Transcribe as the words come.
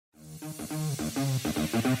Hi,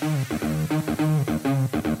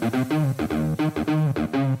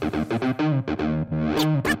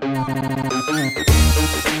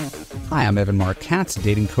 I'm Evan Mark Katz,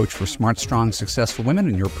 dating coach for smart, strong, successful women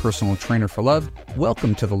and your personal trainer for love.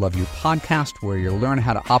 Welcome to the Love You podcast, where you'll learn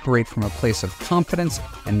how to operate from a place of confidence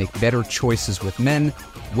and make better choices with men.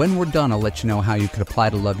 When we're done, I'll let you know how you could apply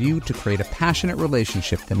to Love You to create a passionate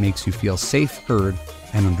relationship that makes you feel safe, heard,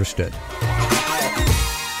 and understood.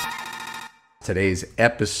 Today's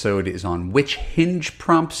episode is on which Hinge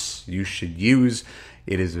prompts you should use.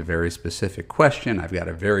 It is a very specific question. I've got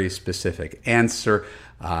a very specific answer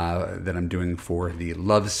that I'm doing for the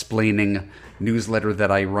Love-splaining newsletter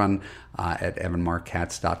that I run at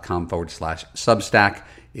evanmarkkatz.com/Substack,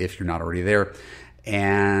 if you're not already there.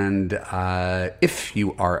 And if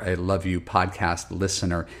you are a Love You podcast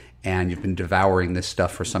listener and you've been devouring this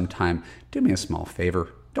stuff for some time, do me a small favor.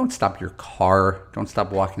 Don't stop your car. Don't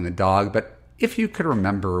stop walking the dog. But if you could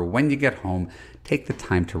remember, when you get home, take the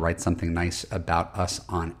time to write something nice about us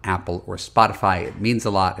on Apple or Spotify. It means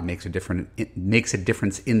a lot. It makes a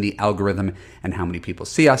difference in the algorithm and how many people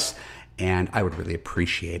see us, and I would really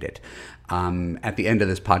appreciate it. At the end of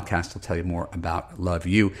this podcast, I'll tell you more about Love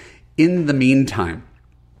You. In the meantime,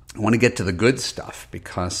 I want to get to the good stuff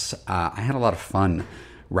because I had a lot of fun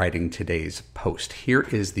writing today's post. Here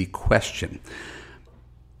is the question.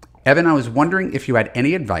 Evan, I was wondering if you had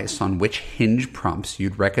any advice on which Hinge prompts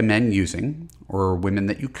you'd recommend using or women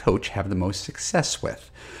that you coach have the most success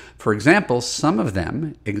with. For example, some of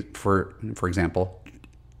them, for example,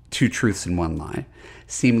 2 truths and 1 lie,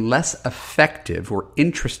 seem less effective or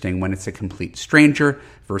interesting when it's a complete stranger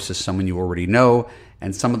versus someone you already know,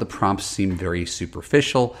 and some of the prompts seem very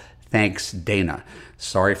superficial. Thanks, Dana.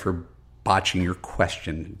 Sorry for botching your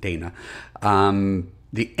question, Dana.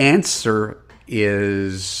 The answer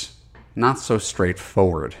is not so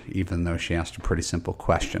straightforward, even though she asked a pretty simple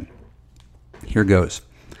question. Here goes.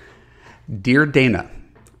 Dear Dana,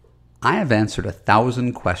 I have answered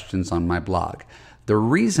 1,000 questions on my blog. The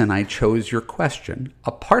reason I chose your question,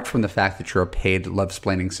 apart from the fact that you're a paid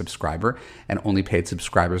Love-splaining subscriber and only paid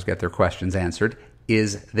subscribers get their questions answered,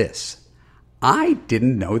 is this. I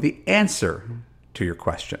didn't know the answer to your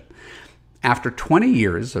question. After 20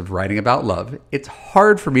 years of writing about love, it's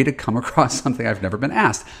hard for me to come across something I've never been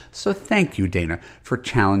asked. So thank you, Dana, for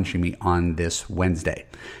challenging me on this Wednesday.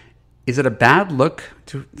 Is it a bad look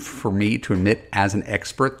for me to admit as an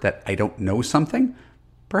expert that I don't know something?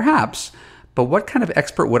 Perhaps. But what kind of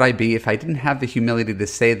expert would I be if I didn't have the humility to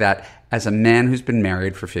say that, as a man who's been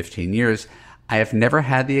married for 15 years, I have never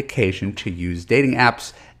had the occasion to use dating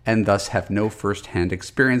apps and thus have no first-hand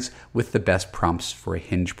experience with the best prompts for a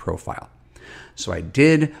Hinge profile. So I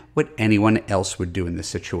did what anyone else would do in this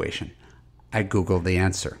situation. I Googled the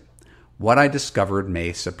answer. What I discovered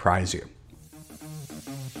may surprise you.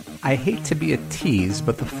 I hate to be a tease,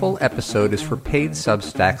 but the full episode is for paid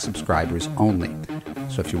Substack subscribers only.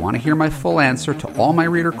 So if you want to hear my full answer to all my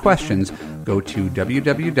reader questions, go to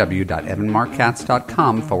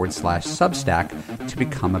www.evanmarkkatz.com/Substack to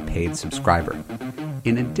become a paid subscriber.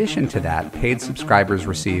 In addition to that, paid subscribers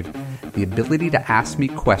receive the ability to ask me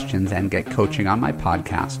questions and get coaching on my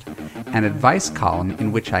podcast, an advice column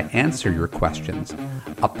in which I answer your questions,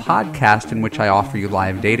 a podcast in which I offer you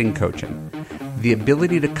live dating coaching, the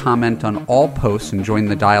ability to comment on all posts and join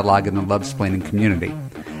the dialogue in the Love-splaining community,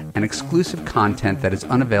 and exclusive content that is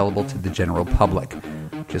unavailable to the general public.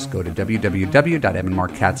 Just go to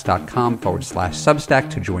www.evanmarkkatz.com/Substack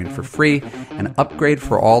to join for free and upgrade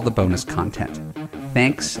for all the bonus content.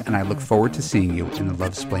 Thanks, and I look forward to seeing you in the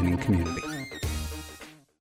Love-splaining community.